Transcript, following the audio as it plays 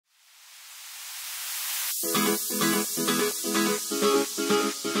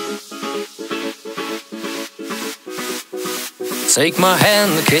Take my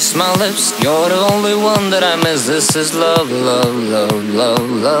hand, kiss my lips. You're the only one that I miss. This is love, love, love, love,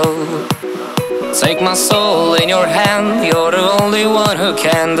 love. Take my soul in your hand. You're the only one who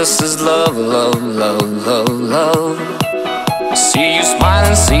can. This is love, love, love, love, love. See you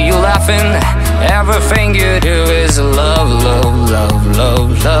smiling, see you laughing. Everything you do is love, love, love,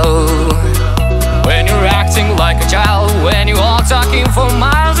 love, love. When you're acting like a child, when you are talking for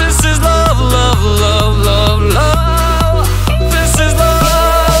miles, this is love, love, love, love, love. This is love.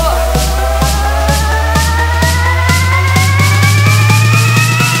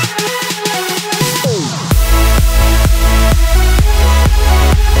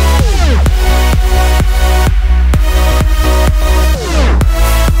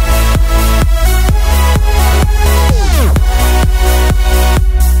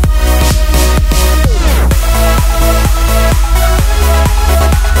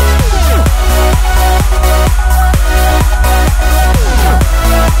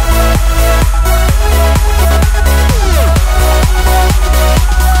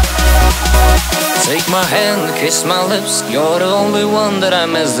 Take my hand, kiss my lips. You're the only one that I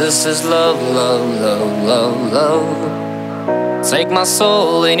miss. This is love, love, love, love, love. Take my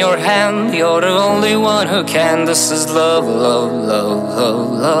soul in your hand. You're the only one who can. This is love, love, love,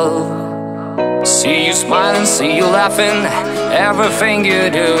 love, love. See you smiling, see you laughing. Everything you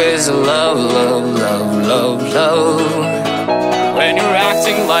do is love, love, love, love, love. When you're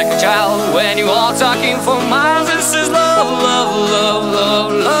acting like a child, when you are talking for miles, this is love, love, love,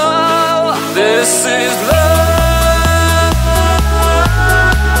 love, love. This is love.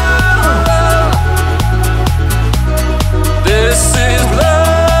 This is love.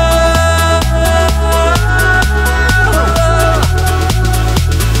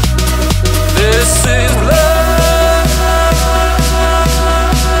 This is love.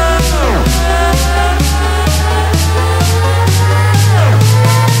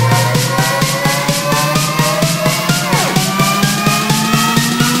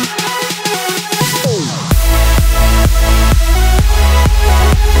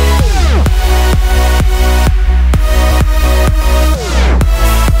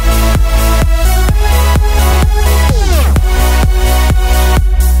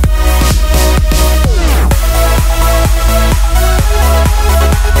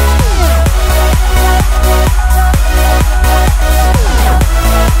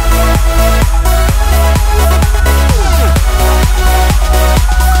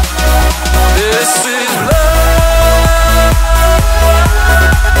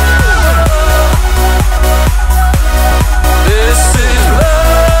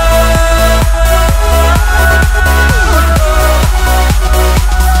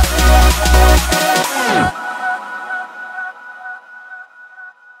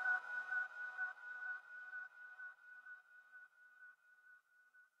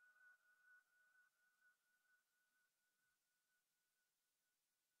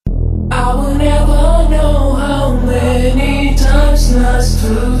 I will never know how many times sliced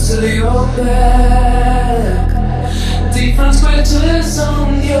through to your back. Different scratches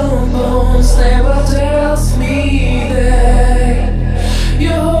on your bones never tells me that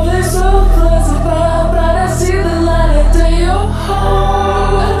you're holding so close above, but I see the light until you're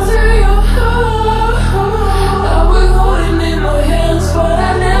home. Until you're home, I will hold it in my hands, but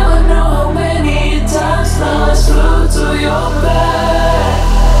I never know how many times sliced through to your back.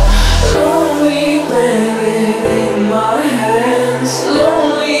 Lonely planet in my hands,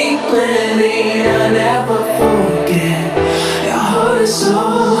 lonely planet, I never forget. Your heart is so,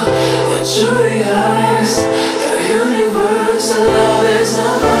 you're truly high.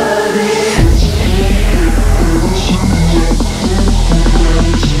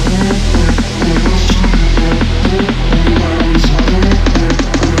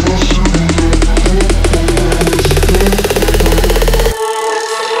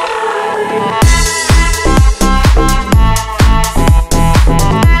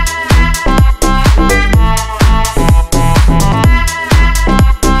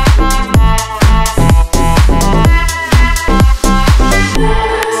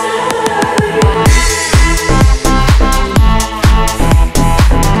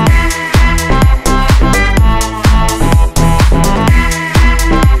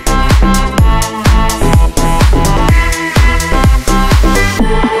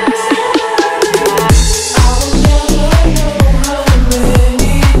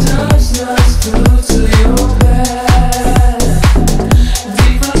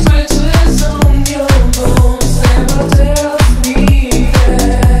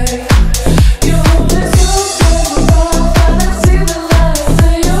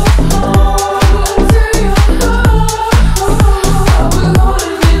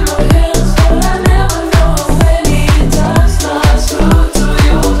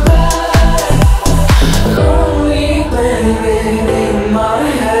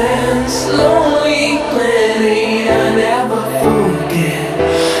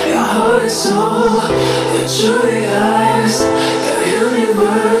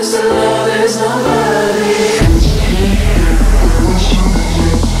 to love, there's nobody.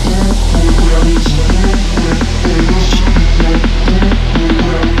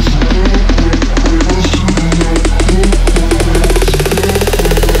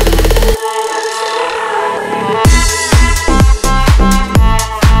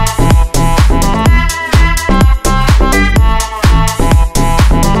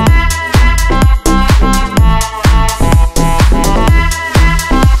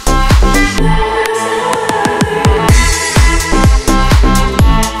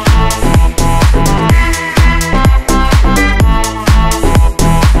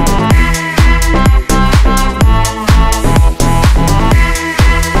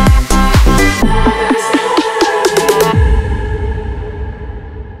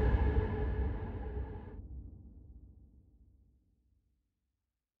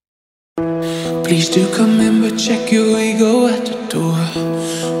 Please do come in, but check your ego at the door.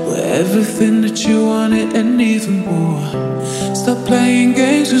 We're everything that you wanted and even more. Stop playing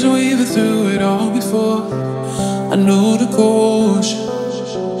games, cause we've been through it all before. I know the course.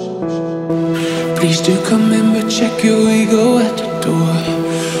 Please do come in, but check your ego at the door.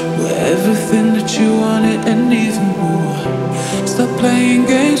 We're everything that you wanted and even more. Stop playing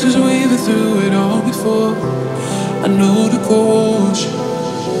games, cause we've been through it all before. I know the course.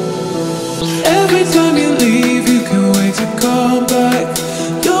 Every time you leave, you can wait to come back.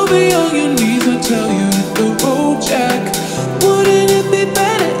 You'll be on your knees, I tell you, hit the road, Jack. Wouldn't it be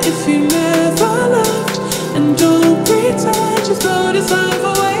better if you never left? And don't pretend you throw this life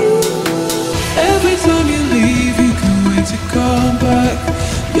away. Every time you leave, you can wait to come back.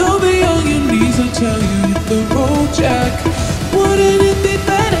 You'll be on your knees, I tell you, hit the road, Jack. Wouldn't it be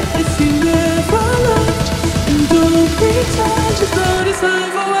better if you never left? And don't pretend you throw this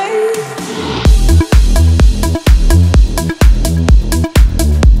life away.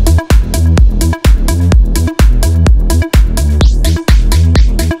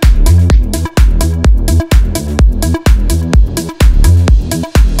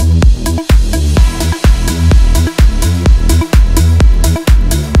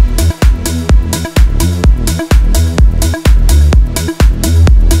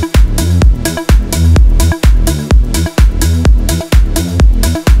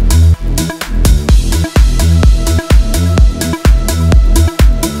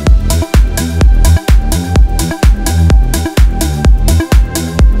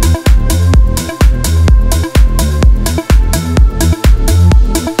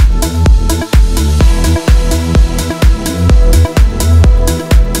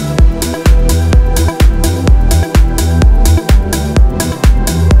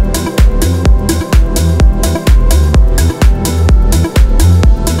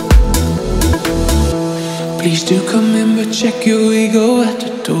 Please do come in, but check your ego at the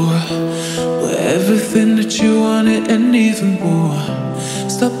door. We're everything that you wanted and even more.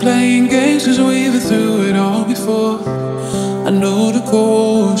 Stop playing games, cause we've been through it all before. I know the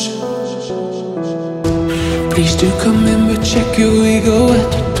course. Please do come in, but check your ego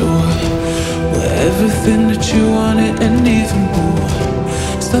at the door. We're everything that you wanted and even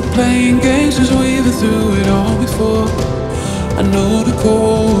more. Stop playing games, cause we've been through it all before. I know the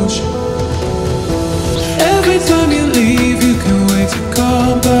course. Every time you leave, you can wait to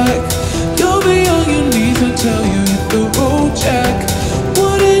come back. You'll be on your knees, I tell you, hit the road, Jack.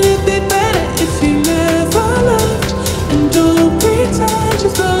 Wouldn't it be better if you never left? And don't pretend you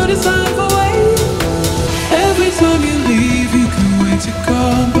throw this life away. Every time you leave, you can wait to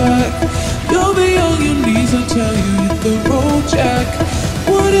come back. You'll be on your knees, I tell you, hit the road, Jack.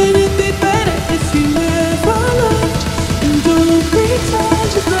 Wouldn't